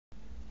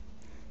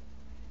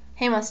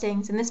Hey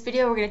Mustangs, in this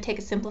video we're going to take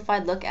a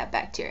simplified look at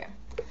bacteria.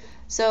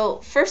 So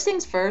first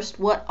things first,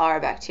 what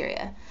are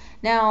bacteria?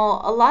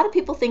 Now a lot of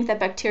people think that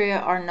bacteria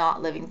are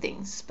not living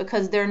things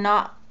because they're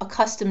not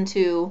accustomed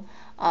to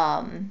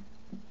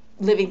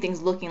living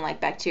things looking like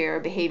bacteria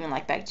or behaving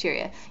like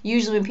bacteria.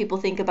 Usually when people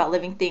think about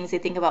living things, they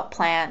think about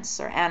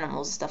plants or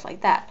animals, stuff like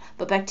that.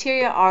 But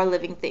bacteria are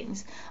living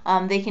things.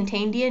 They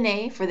contain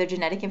DNA for their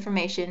genetic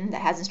information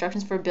that has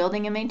instructions for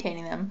building and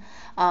maintaining them.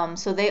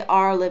 So they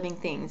are living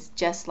things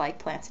just like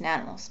plants and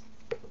animals.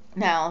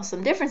 Now,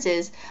 some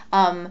differences,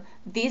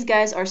 these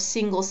guys are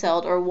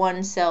single-celled or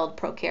one-celled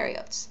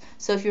prokaryotes.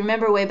 So if you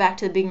remember way back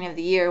to the beginning of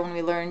the year when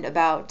we learned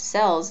about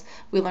cells,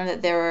 we learned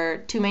that there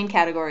were two main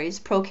categories,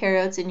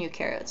 prokaryotes and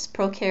eukaryotes.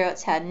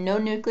 Prokaryotes had no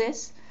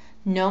nucleus,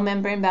 no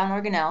membrane-bound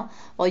organelle,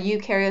 while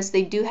eukaryotes,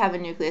 they do have a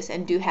nucleus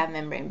and do have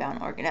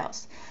membrane-bound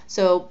organelles.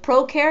 So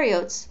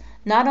prokaryotes,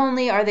 not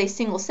only are they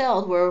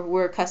single-celled, where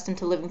we're accustomed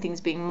to living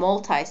things being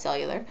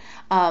multicellular,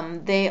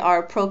 they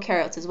are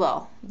prokaryotes as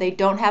well. They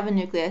don't have a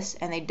nucleus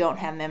and they don't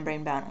have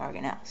membrane-bound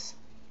organelles.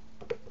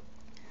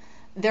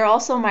 They're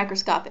also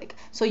microscopic,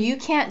 so you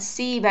can't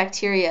see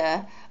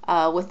bacteria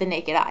with the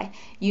naked eye.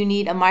 You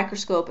need a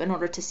microscope in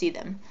order to see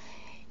them.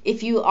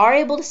 If you are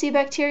able to see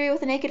bacteria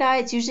with the naked eye,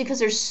 it's usually because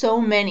there's so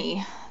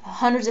many,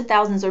 hundreds of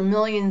thousands or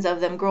millions of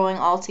them growing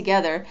all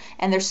together,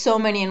 and there's so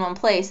many in one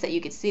place that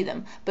you could see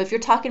them. But if you're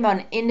talking about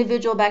an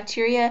individual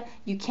bacteria,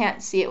 you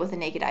can't see it with the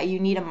naked eye. You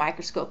need a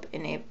microscope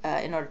in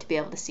order to be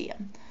able to see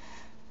them.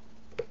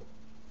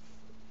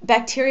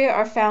 Bacteria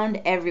are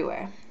found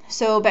everywhere.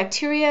 So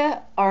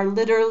bacteria are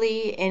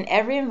literally in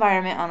every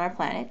environment on our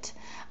planet.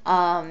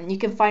 You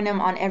can find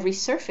them on every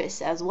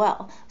surface as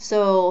well.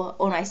 So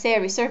when I say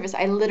every surface,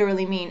 I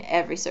literally mean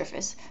every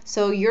surface.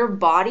 So your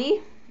body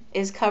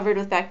is covered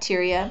with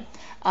bacteria.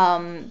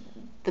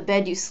 The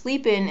bed you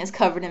sleep in is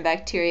covered in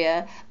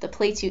bacteria. The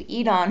plates you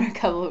eat on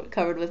are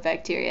covered with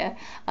bacteria.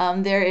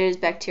 There is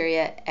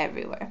bacteria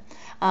everywhere.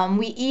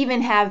 We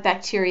even have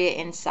bacteria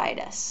inside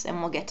us, and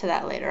we'll get to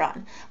that later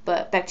on.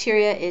 But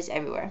bacteria is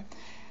everywhere.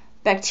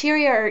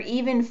 Bacteria are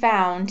even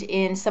found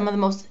in some of the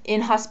most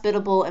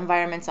inhospitable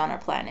environments on our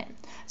planet.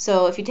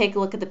 So if you take a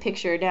look at the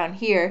picture down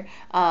here,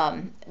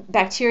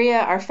 bacteria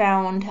are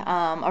found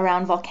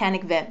around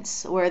volcanic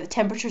vents where the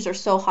temperatures are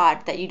so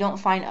hot that you don't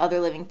find other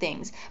living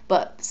things.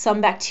 But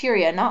some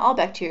bacteria, not all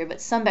bacteria, but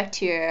some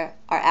bacteria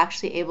are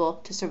actually able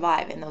to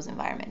survive in those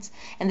environments.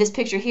 And this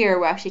picture here,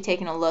 we're actually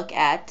taking a look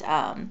at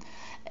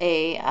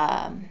a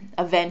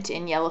vent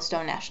in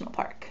Yellowstone National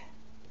Park.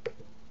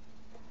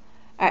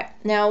 Alright,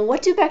 now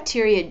what do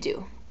bacteria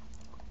do?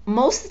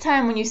 Most of the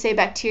time when you say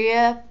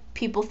bacteria,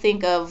 people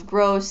think of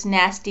gross,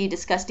 nasty,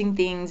 disgusting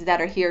things that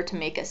are here to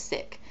make us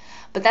sick.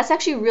 But that's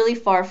actually really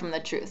far from the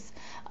truth.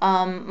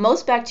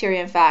 Most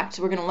bacteria, in fact,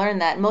 we're going to learn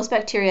that most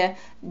bacteria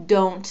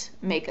don't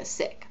make us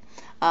sick.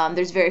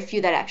 There's very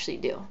few that actually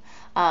do.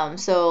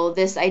 So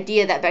this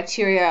idea that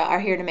bacteria are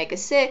here to make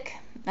us sick,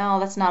 no,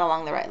 that's not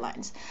along the right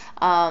lines.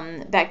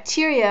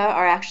 Bacteria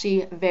are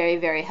actually very,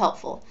 very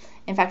helpful.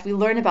 In fact, we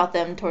learned about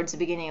them towards the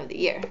beginning of the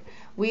year.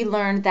 We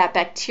learned that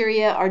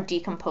bacteria are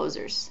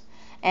decomposers,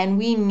 and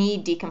we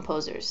need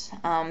decomposers.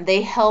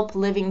 They help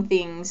living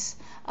things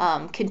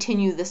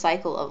continue the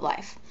cycle of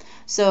life.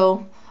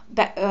 So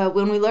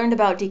when we learned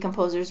about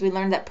decomposers, we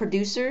learned that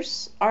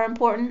producers are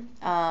important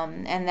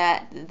and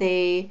that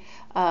they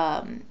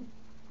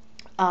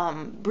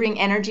bring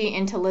energy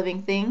into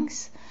living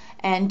things.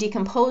 And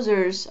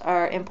decomposers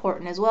are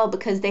important as well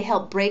because they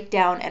help break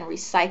down and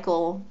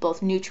recycle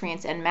both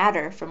nutrients and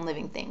matter from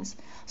living things.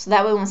 So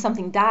that way when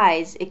something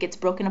dies, it gets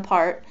broken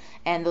apart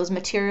and those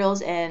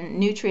materials and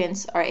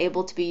nutrients are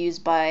able to be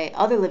used by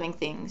other living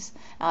things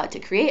to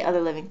create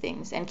other living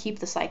things and keep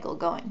the cycle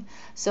going.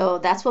 So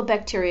that's what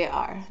bacteria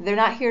are. They're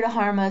not here to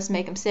harm us,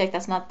 make them sick.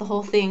 That's not the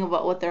whole thing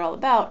about what they're all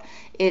about.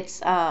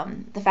 It's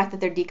the fact that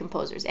they're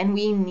decomposers and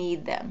we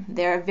need them.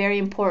 They're very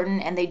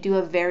important and they do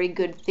a very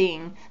good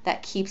thing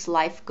that keeps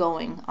life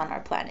going on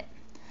our planet.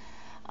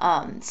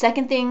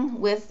 Second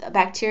thing with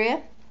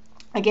bacteria,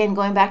 again,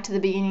 going back to the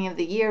beginning of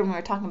the year when we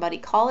were talking about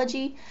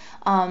ecology,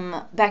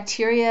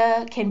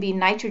 bacteria can be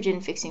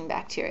nitrogen-fixing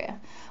bacteria,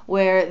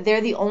 where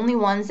they're the only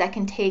ones that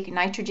can take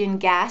nitrogen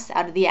gas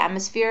out of the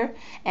atmosphere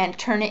and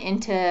turn it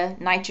into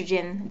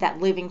nitrogen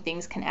that living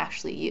things can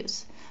actually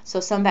use.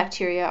 So some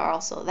bacteria are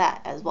also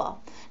that as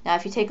well. Now,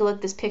 if you take a look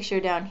at this picture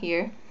down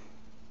here,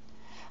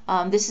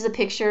 this is a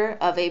picture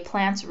of a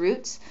plant's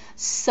roots.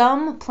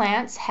 Some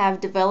plants have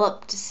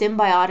developed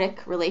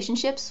symbiotic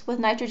relationships with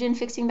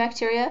nitrogen-fixing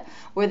bacteria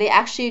where they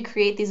actually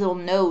create these little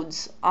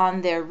nodes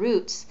on their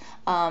roots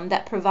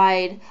that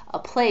provide a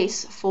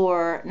place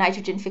for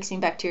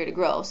nitrogen-fixing bacteria to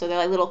grow. So they're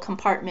like little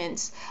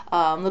compartments,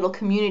 little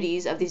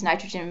communities of these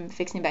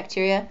nitrogen-fixing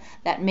bacteria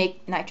that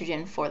make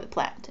nitrogen for the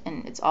plant.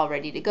 And it's all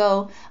ready to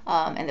go,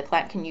 and the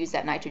plant can use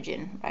that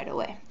nitrogen right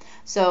away.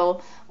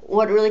 So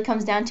what it really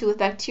comes down to with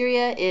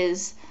bacteria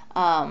is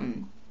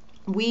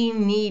we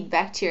need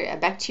bacteria.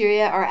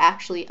 Bacteria are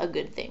actually a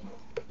good thing.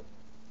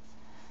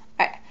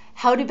 All right.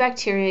 how do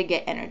bacteria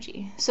get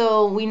energy?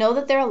 So we know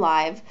that they're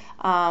alive,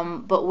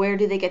 but where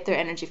do they get their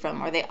energy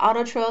from? Are they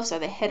autotrophs? Are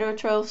they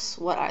heterotrophs?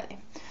 What are they?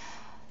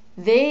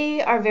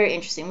 They are very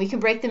interesting. We can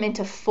break them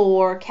into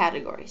 4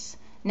 categories.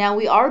 Now,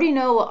 we already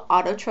know what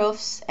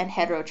autotrophs and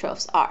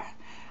heterotrophs are.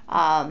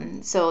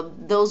 So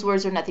those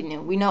words are nothing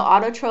new. We know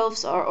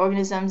autotrophs are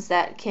organisms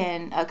that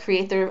can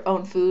create their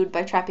own food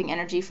by trapping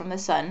energy from the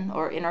sun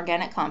or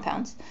inorganic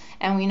compounds.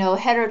 And we know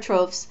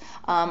heterotrophs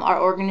are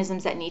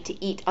organisms that need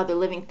to eat other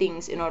living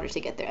things in order to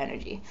get their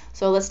energy.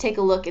 So let's take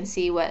a look and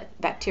see what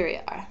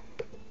bacteria are.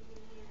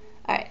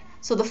 All right.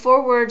 So the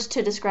 4 words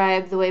to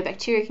describe the way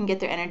bacteria can get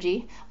their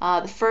energy.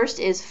 The first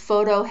is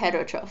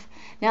photoheterotroph.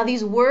 Now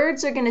these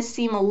words are going to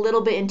seem a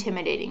little bit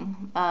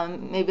intimidating,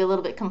 maybe a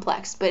little bit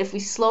complex, but if we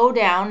slow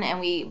down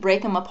and we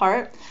break them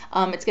apart,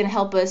 it's going to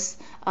help us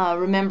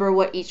remember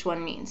what each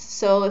one means.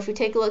 So if we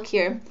take a look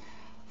here,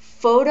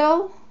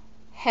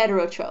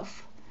 photoheterotroph.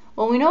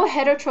 Well, we know a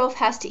heterotroph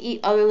has to eat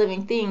other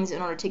living things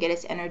in order to get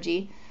its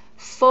energy.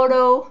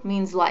 Photo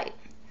means light.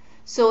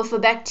 So if a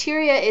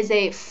bacteria is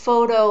a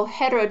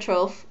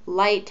photoheterotroph,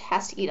 light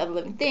has to eat other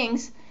living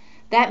things,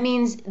 that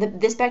means that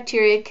this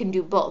bacteria can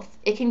do both.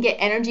 It can get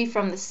energy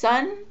from the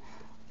sun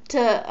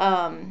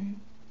to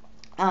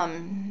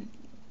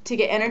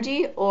get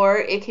energy, or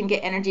it can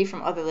get energy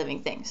from other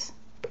living things.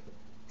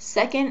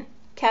 Second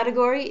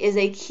category is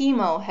a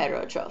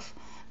chemoheterotroph.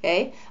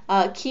 Okay,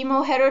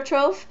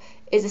 chemoheterotroph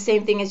is the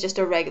same thing as just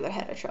a regular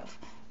heterotroph.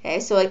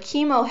 Okay, so a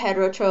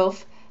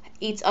chemoheterotroph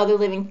eats other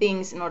living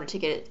things in order to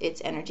get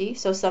its energy.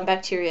 So some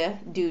bacteria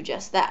do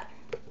just that.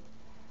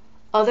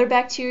 Other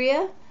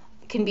bacteria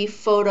can be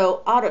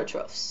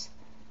photoautotrophs.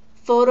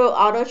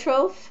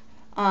 Photoautotroph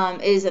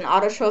is an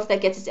autotroph that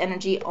gets its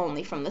energy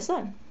only from the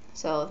sun.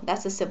 So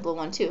that's a simple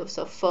one too.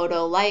 So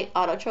photolight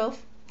autotroph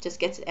just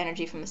gets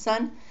energy from the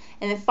sun.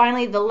 And then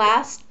finally, the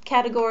last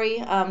category,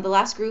 the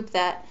last group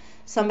that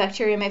some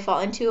bacteria may fall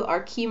into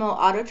are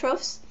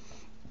chemoautotrophs.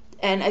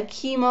 And a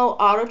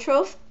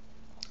chemoautotroph,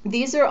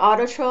 these are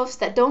autotrophs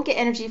that don't get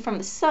energy from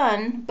the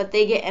sun, but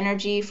they get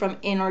energy from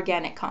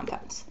inorganic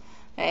compounds.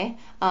 Okay,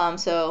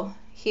 so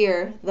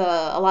here,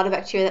 a lot of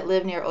bacteria that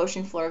live near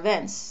ocean floor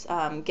vents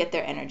get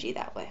their energy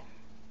that way.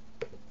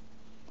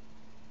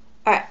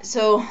 All right,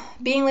 so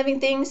being living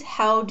things,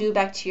 how do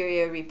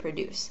bacteria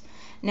reproduce?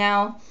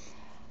 Now,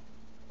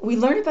 we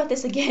learned about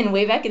this again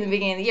way back in the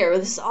beginning of the year.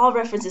 This is all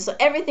references, so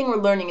everything we're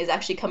learning is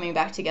actually coming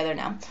back together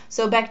now.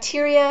 So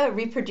bacteria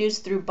reproduce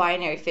through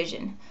binary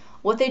fission.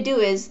 What they do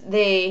is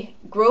they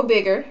grow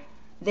bigger,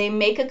 they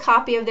make a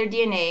copy of their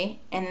DNA,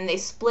 and then they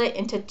split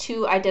into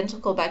 2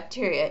 identical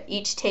bacteria,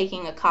 each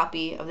taking a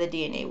copy of the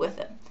DNA with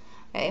them.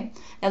 Okay?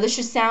 Now this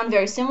should sound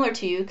very similar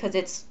to you because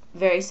it's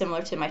very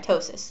similar to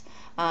mitosis.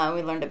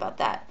 We learned about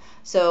that.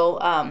 So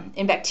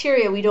in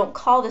bacteria, we don't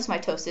call this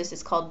mitosis,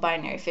 it's called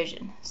binary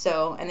fission.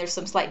 So, and there's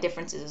some slight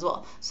differences as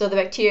well. So the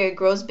bacteria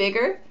grows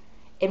bigger,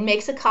 it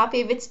makes a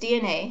copy of its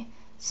DNA,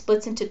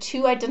 splits into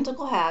 2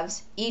 identical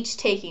halves, each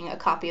taking a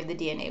copy of the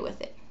DNA with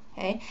it.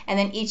 Okay? And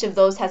then each of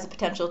those has the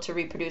potential to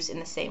reproduce in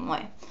the same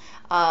way.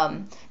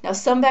 Now,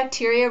 some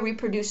bacteria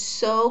reproduce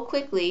so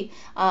quickly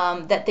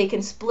that they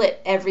can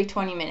split every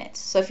 20 minutes.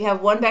 So if you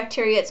have one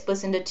bacteria, it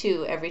splits into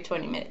 2 every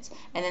 20 minutes.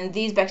 And then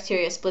these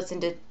bacteria splits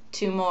into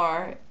 2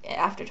 more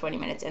after 20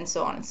 minutes, and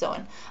so on and so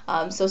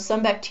on. So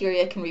some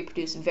bacteria can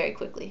reproduce very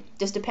quickly.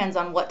 Just depends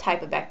on what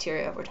type of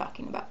bacteria we're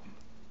talking about.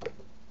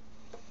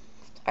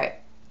 All right.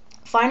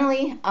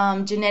 Finally,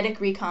 genetic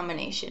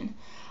recombination.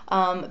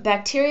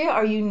 Bacteria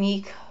are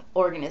unique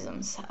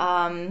organisms.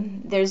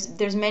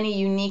 There's many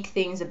unique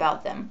things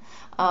about them.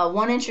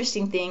 One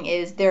interesting thing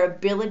is their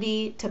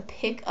ability to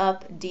pick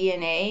up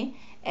DNA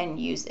and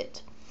use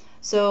it.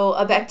 So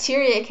a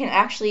bacteria can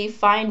actually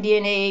find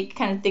DNA,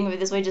 kind of think of it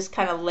this way, just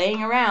kind of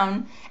laying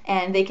around,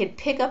 and they could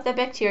pick up that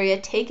bacteria,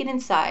 take it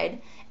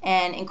inside,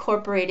 and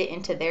incorporate it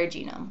into their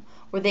genome,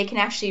 where they can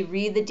actually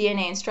read the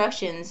DNA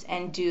instructions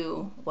and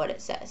do what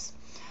it says.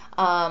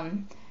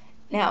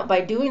 Now,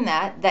 by doing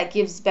that, that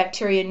gives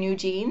bacteria new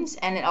genes,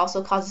 and it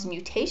also causes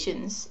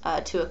mutations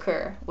to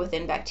occur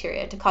within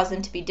bacteria to cause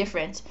them to be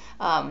different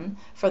from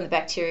the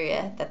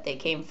bacteria that they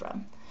came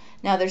from.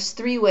 Now, there's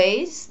 3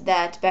 ways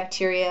that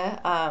bacteria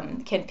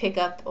can pick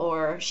up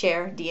or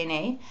share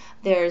DNA.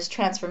 There's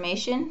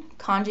transformation,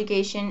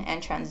 conjugation,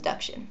 and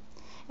transduction.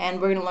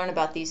 And we're going to learn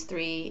about these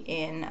 3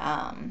 in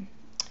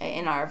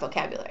our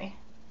vocabulary.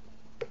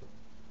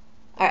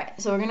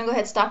 Alright, so we're going to go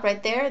ahead and stop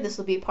right there. This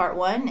will be part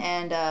 1,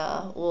 and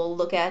we'll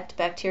look at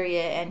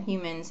bacteria and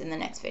humans in the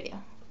next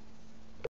video.